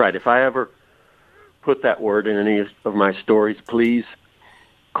 That's right. If I ever put that word in any of my stories, please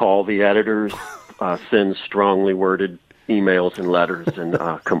call the editors, send strongly worded emails and letters, and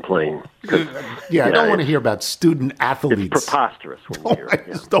complain. Yeah, I don't want to hear about student athletes. It's preposterous when you hear it.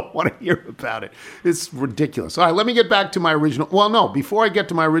 I just don't want to hear about it. It's ridiculous. All right, let me get back to my original. Well, no, before I get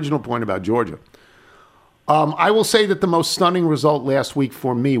to my original point about Georgia, I will say that the most stunning result last week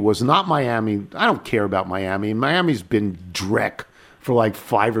for me was not Miami. I don't care about Miami. Miami's been dreck for like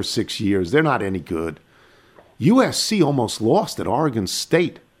 5 or 6 years. They're not any good. USC almost lost at Oregon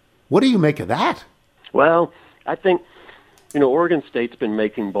State. What do you make of that? Well, I think, Oregon State's been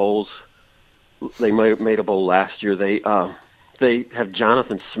making bowls. They made a bowl last year. They have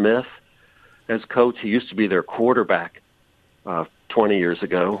Jonathan Smith as coach. He used to be their quarterback 20 years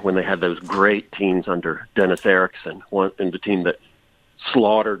ago when they had those great teams under Dennis Erickson, and the team that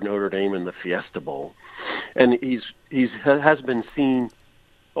slaughtered Notre Dame in the Fiesta Bowl. And has been seen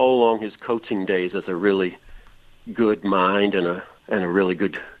all along his coaching days as a really good mind and a really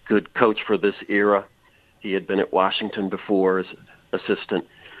good coach for this era. He had been at Washington before as assistant,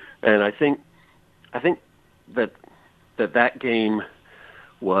 and I think that game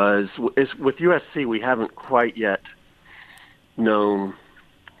is with USC. We haven't quite yet known,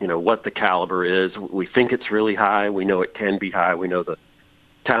 what the caliber is. We think it's really high. We know it can be high. We know the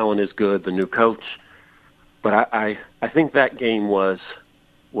talent is good. The new coach, but I think that game was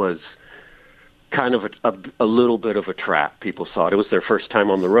kind of a little bit of a trap. People saw it. It was their first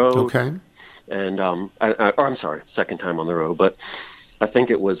time on the road. Okay. And I'm sorry, second time on the road. But I think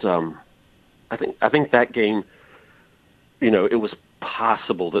it was. I think that game. It was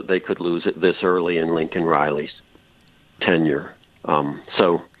possible that they could lose it this early in Lincoln Riley's tenure.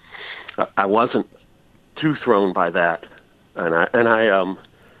 So I wasn't too thrown by that, and I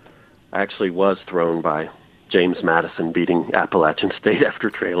actually was thrown by James Madison beating Appalachian State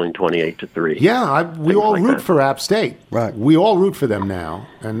after trailing 28-3. Yeah, we all root for App State. Right. We all root for them now.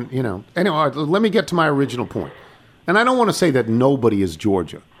 And, anyway, let me get to my original point. And I don't want to say that nobody is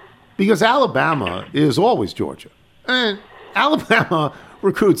Georgia, because Alabama is always Georgia. And Alabama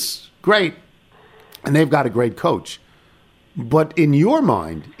recruits great, and they've got a great coach. But in your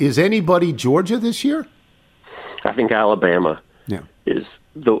mind, is anybody Georgia this year? I think Alabama is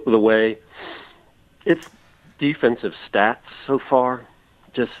the way its defensive stats so far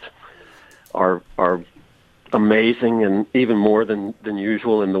just are amazing, and even more than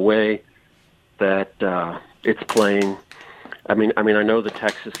usual in the way that it's playing. I mean, I know the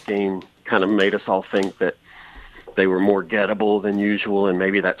Texas game kind of made us all think that they were more gettable than usual, and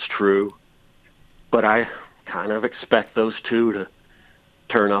maybe that's true. But I kind of expect those two to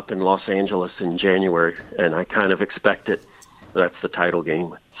turn up in Los Angeles in January, and I kind of expect it. That's the title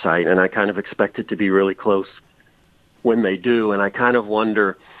game site, and I kind of expect it to be really close when they do. And I kind of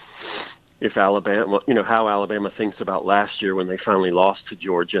wonder if Alabama, how Alabama thinks about last year when they finally lost to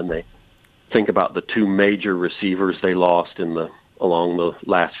Georgia, and they think about the two major receivers they lost along the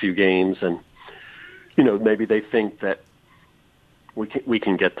last few games, and maybe they think that we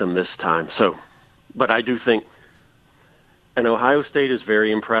can get them this time. So, but I do think, and Ohio State is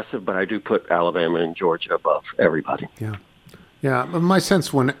very impressive, but I do put Alabama and Georgia above everybody. Yeah. But my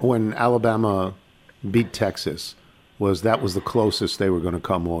sense when Alabama beat Texas was that was the closest they were going to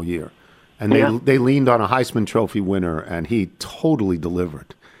come all year, and they leaned on a Heisman Trophy winner, and he totally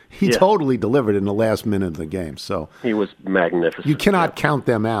delivered. He totally delivered in the last minute of the game. So he was magnificent. You cannot count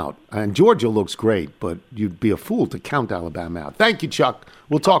them out. And Georgia looks great, but you'd be a fool to count Alabama out. Thank you, Chuck.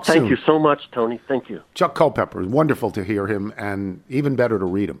 We'll talk soon. Thank you so much, Tony. Thank you. Chuck Culpepper. Wonderful to hear him, and even better to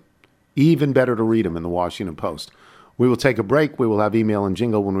read him. Even better to read him in the Washington Post. We will take a break. We will have email and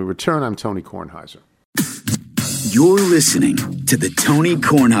jingle when we return. I'm Tony Kornheiser. You're listening to The Tony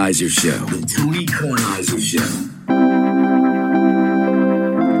Kornheiser Show. The Tony Kornheiser Show.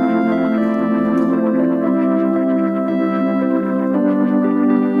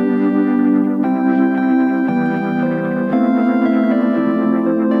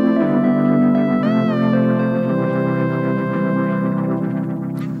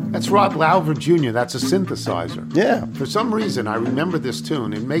 That's Rod Lauver Jr. That's a synthesizer. Yeah. For some reason, I remember this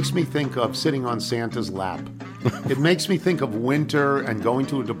tune. It makes me think of sitting on Santa's lap. It makes me think of winter and going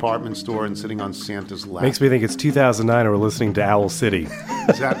to a department store and sitting on Santa's lap. Makes me think it's 2009 and we're listening to Owl City.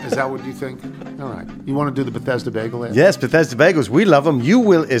 Is that what you think? All right. You want to do the Bethesda Bagel ad? Yes, Bethesda Bagels. We love them. You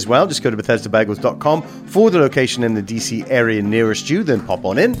will as well. Just go to BethesdaBagels.com for the location in the D.C. area nearest you. Then pop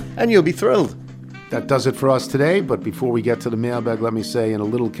on in and you'll be thrilled. That does it for us today, but before we get to the mailbag, let me say, in a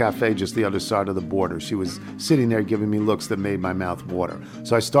little cafe just the other side of the border, she was sitting there giving me looks that made my mouth water.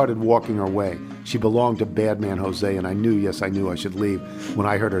 So I started walking her way. She belonged to Bad Man Jose, and I knew I should leave when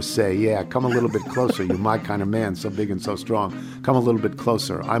I heard her say, yeah, come a little bit closer. You're my kind of man, so big and so strong. Come a little bit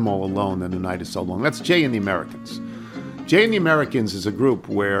closer. I'm all alone, and the night is so long. That's Jay and the Americans. Jay and the Americans is a group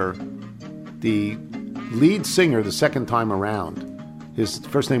where the lead singer, the second time around, his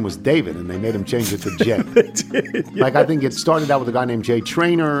first name was David, and they made him change it to Jay. They did, yeah. Like, I think it started out with a guy named Jay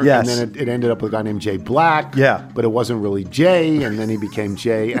Traynor, yes. And then it ended up with a guy named Jay Black. Yeah. But it wasn't really Jay, and then he became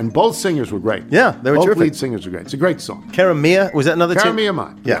Jay. And both singers were great. Yeah, they were both terrific. Both lead singers were great. It's a great song. Cara Mia, was that another Cara tune? Mia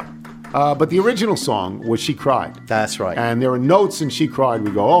Mine. Yeah. But the original song was She Cried. That's right. And there were notes in She Cried.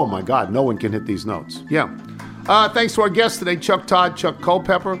 We go, oh, my God, no one can hit these notes. Yeah. Thanks to our guests today, Chuck Todd, Chuck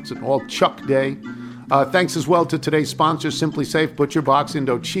Culpepper. It's an all-Chuck day. Thanks as well to today's sponsors, Simply Safe, Butcher Box,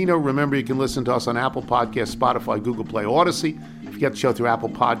 Indochino. Remember, you can listen to us on Apple Podcasts, Spotify, Google Play, Odyssey. If you get the show through Apple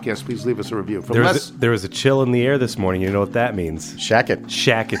Podcasts, please leave us a review. There was a chill in the air this morning. You know what that means?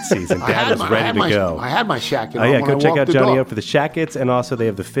 Shacket season. Dad was ready to go. I had my Shacket on. Oh, yeah, when go I check walked out the Johnny dog. out for the Shackets, and also they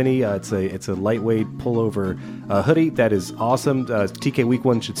have the Finney. It's a lightweight pullover hoodie that is awesome. TK Week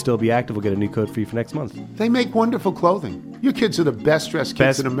 1 should still be active. We'll get a new code for you for next month. They make wonderful clothing. Your kids are the best-dressed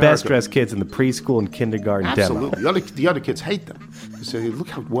kids in America. Best-dressed kids in the preschool and kindergarten Absolutely. demo. The other kids hate them. They say, look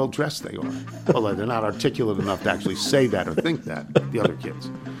how well-dressed they are. Well, they're not articulate enough to actually say that or think that, the other kids.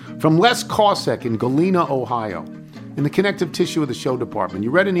 From Les Kosek in Galena, Ohio. In the connective tissue of the show department,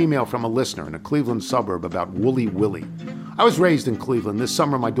 you read an email from a listener in a Cleveland suburb about Woolly Willy. I was raised in Cleveland. This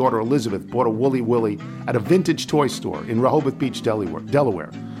summer, my daughter Elizabeth bought a Woolly Willy at a vintage toy store in Rehoboth Beach,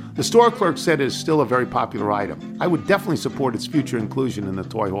 Delaware. The store clerk said it is still a very popular item. I would definitely support its future inclusion in the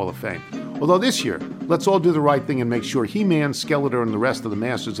Toy Hall of Fame. Although this year, let's all do the right thing and make sure He-Man, Skeletor, and the rest of the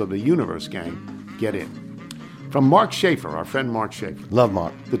Masters of the Universe gang get in. From Mark Schaefer, our friend Mark Schaefer. Love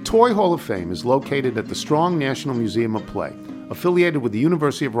Mark. The Toy Hall of Fame is located at the Strong National Museum of Play, affiliated with the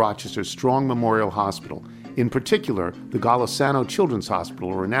University of Rochester's Strong Memorial Hospital, in particular, the Golisano Children's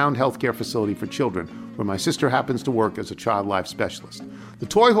Hospital, a renowned healthcare facility for children, where my sister happens to work as a child life specialist. The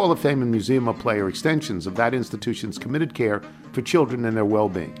Toy Hall of Fame and Museum of Play are extensions of that institution's committed care for children and their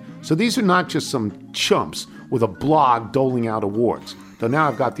well-being. So these are not just some chumps with a blog doling out awards. Though now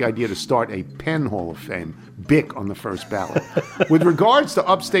I've got the idea to start a Penn Hall of Fame, BIC on the first ballot. With regards to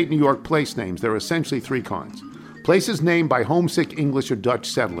upstate New York place names, there are essentially three kinds. Places named by homesick English or Dutch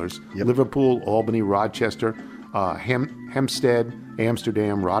settlers, Liverpool, Albany, Rochester, Hempstead,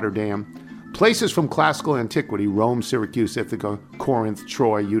 Amsterdam, Rotterdam. Places from classical antiquity, Rome, Syracuse, Ithaca, Corinth,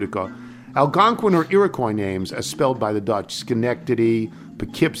 Troy, Utica. Algonquin or Iroquois names, as spelled by the Dutch, Schenectady,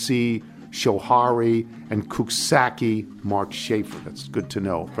 Poughkeepsie, Schoharie, and Coxsackie. Mark Schaefer. That's good to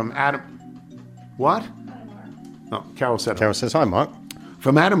know. From Adam... What? Oh, Carol said hi, Mark.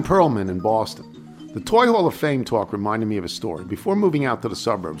 From Adam Perlman in Boston. The Toy Hall of Fame talk reminded me of a story. Before moving out to the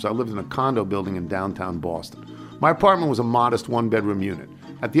suburbs, I lived in a condo building in downtown Boston. My apartment was a modest one-bedroom unit.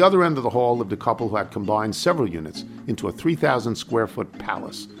 At the other end of the hall lived a couple who had combined several units into a 3,000-square-foot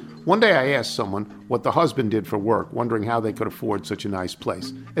palace. One day I asked someone what the husband did for work, wondering how they could afford such a nice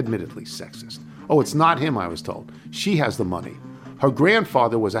place. Admittedly sexist. Oh, it's not him, I was told. She has the money. Her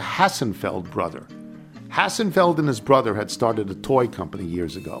grandfather was a Hassenfeld brother. Hassenfeld and his brother had started a toy company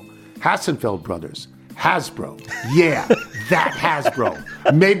years ago. Hassenfeld Brothers. Hasbro. Yeah, that Hasbro.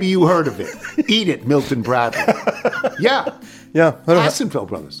 Maybe you heard of it. Eat it, Milton Bradley. Yeah. Hassenfeld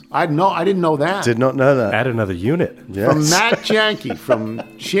Brothers. I didn't know that. Did not know that. Add another unit. Yes. From Matt Janke from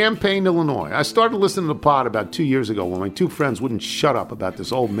Champaign, Illinois. I started listening to the pod about 2 years ago when my two friends wouldn't shut up about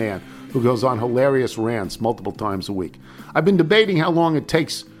this old man who goes on hilarious rants multiple times a week. I've been debating how long it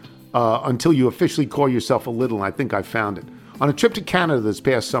takes until you officially call yourself a little, and I think I found it. On a trip to Canada this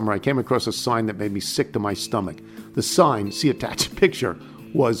past summer, I came across a sign that made me sick to my stomach. The sign, see attached picture,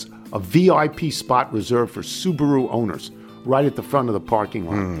 was a VIP spot reserved for Subaru owners, right at the front of the parking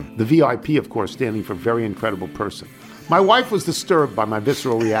lot. The VIP, of course, standing for very incredible person. My wife was disturbed by my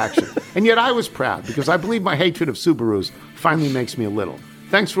visceral reaction, and yet I was proud because I believe my hatred of Subarus finally makes me a little.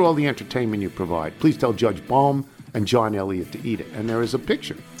 Thanks for all the entertainment you provide. Please tell Judge Baum and John Elliott to eat it. And there is a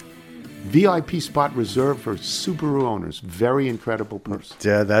picture. VIP spot reserved for Subaru owners. Very incredible person.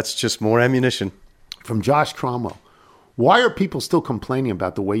 Yeah, that's just more ammunition. From Josh Cromwell. Why are people still complaining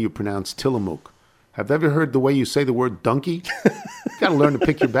about the way you pronounce Tillamook? Have they ever heard the way you say the word donkey? Got to learn to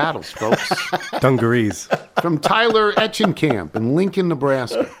pick your battles, folks. Dungarees. From Tyler Etchenkamp in Lincoln,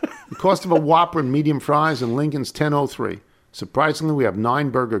 Nebraska. The cost of a Whopper and medium fries in Lincoln's $10.03. Surprisingly, we have 9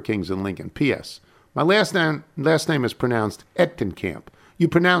 Burger Kings in Lincoln. P.S. My last name is pronounced Etchenkamp. You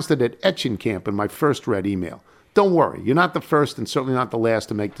pronounced it at Etchenkamp in my first read email. Don't worry, you're not the first and certainly not the last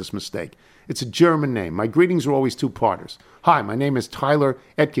to make this mistake. It's a German name. My greetings are always two-parters. Hi, my name is Tyler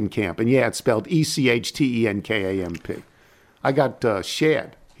Etchenkamp, and yeah, it's spelled E-C-H-T-E-N-K-A-M-P. I got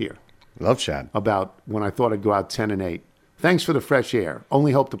Shad here. Love Shad. About when I thought I'd go out 10-8. Thanks for the fresh air.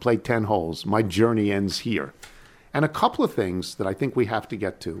 Only hope to play 10 holes. My journey ends here. And a couple of things that I think we have to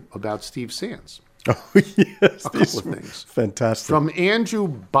get to about Steve Sands. Oh, yes. A couple of things. Fantastic. From Andrew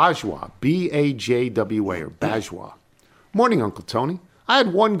Bajwa, B-A-J-W-A, or Bajwa. Morning, Uncle Tony. I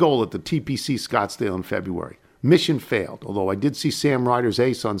had one goal at the TPC Scottsdale in February. Mission failed. Although I did see Sam Ryder's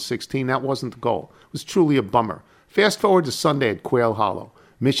ace on 16, that wasn't the goal. It was truly a bummer. Fast forward to Sunday at Quail Hollow.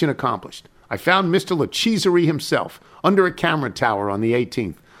 Mission accomplished. I found Mr. Lacheserie himself under a camera tower on the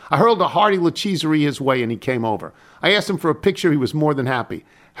 18th. I hurled a hearty Lacheserie his way and he came over. I asked him for a picture. He was more than happy.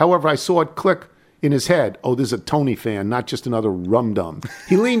 However, I saw it click. In his head, oh, this is a Tony fan, not just another rum-dum.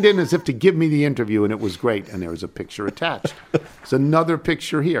 He leaned in as if to give me the interview, and it was great. And there was a picture attached. There's another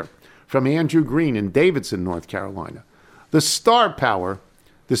picture here from Andrew Green in Davidson, North Carolina. The star power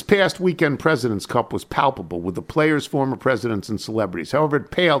this past weekend President's Cup was palpable with the players, former presidents, and celebrities. However,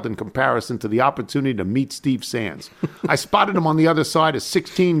 it paled in comparison to the opportunity to meet Steve Sands. I spotted him on the other side of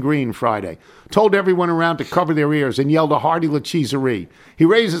 16 Green Friday, told everyone around to cover their ears, and yelled a hearty La Cheeserie. He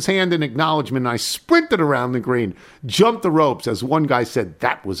raised his hand in acknowledgement, and I sprinted around the green, jumped the ropes, as one guy said,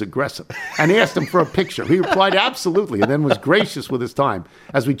 that was aggressive, and asked him for a picture. He replied, absolutely, and then was gracious with his time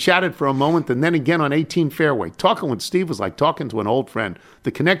as we chatted for a moment, and then again on 18 Fairway. Talking with Steve was like talking to an old friend.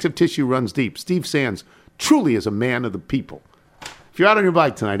 The connective tissue runs deep. Steve Sands truly is a man of the people. If you're out on your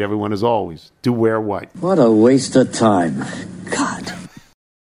bike tonight, everyone, as always, do wear white. What a waste of time. God.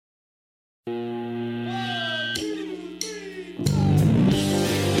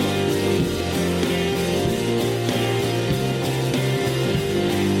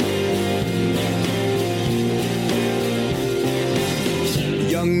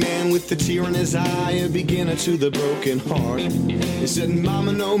 Young man with a tear in his eye, a beginner to the broken heart. He said,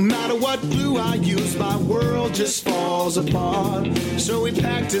 Mama, no matter what glue I use, my world just falls apart. So he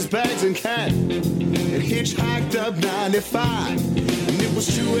packed his bags and cat and hitchhiked up 95. And it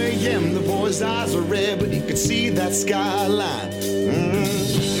was 2 a.m., the boy's eyes were red, but he could see that skyline.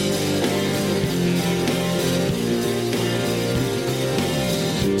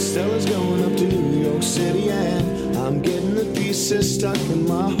 Stella's going up to New York City and I'm getting the pieces stuck in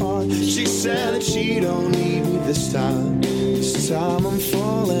my heart. She said that she don't need me this time. This time I'm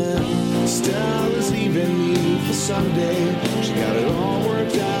falling. Stella's leaving me for someday. She got it all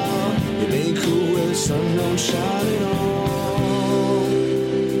worked out. It ain't cool when the sun don't shine at all.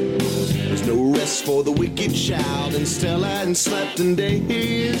 There's no rest for the wicked child, and Stella hadn't slept in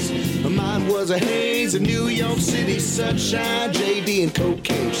days. Her mind was a haze of New York City sunshine, JD and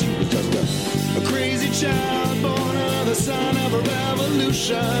cocaine. She was just a crazy child born of the son of a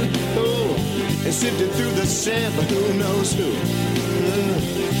revolution. Oh, and sifted through the sand for who knows who.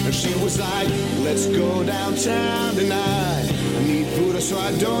 And she was like, let's go downtown tonight. I need food so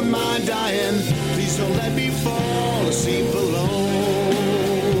I don't mind dying. Please don't let me fall asleep alone.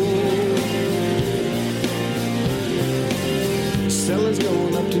 Stella's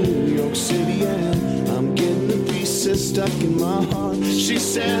going up to New York City and I'm getting the pieces stuck in my heart. She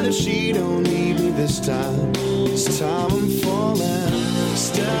said that she don't need me this time. This time I'm falling.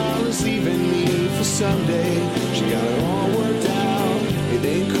 Stella's leaving me for someday. She got it all worked out. It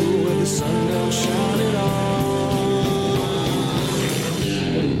ain't cool when the sun don't shine at all.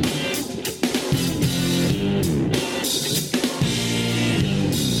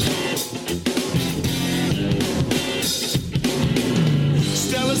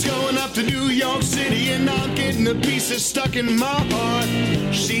 Stella's going up to New York City and I'm getting the pieces stuck in my heart.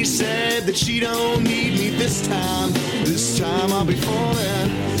 She said that she don't need me this time. This time I'll be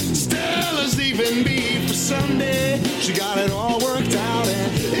falling. Stella's leaving me for someday. She got it all worked out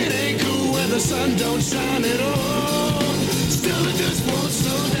and it ain't cool when the sun don't shine at all. Stella just won't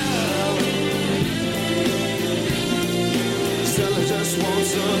slow down. Stella just won't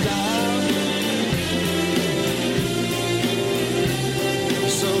slow down.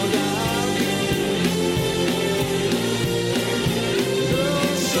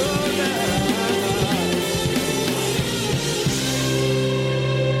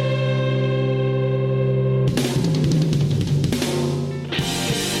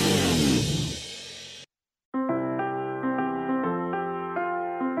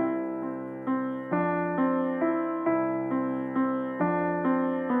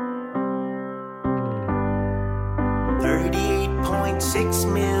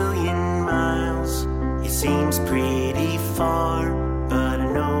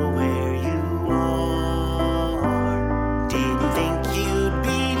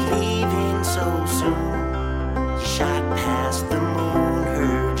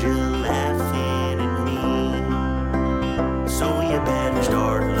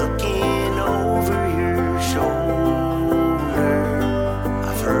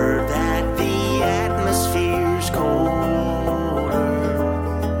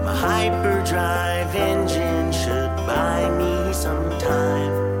 Drive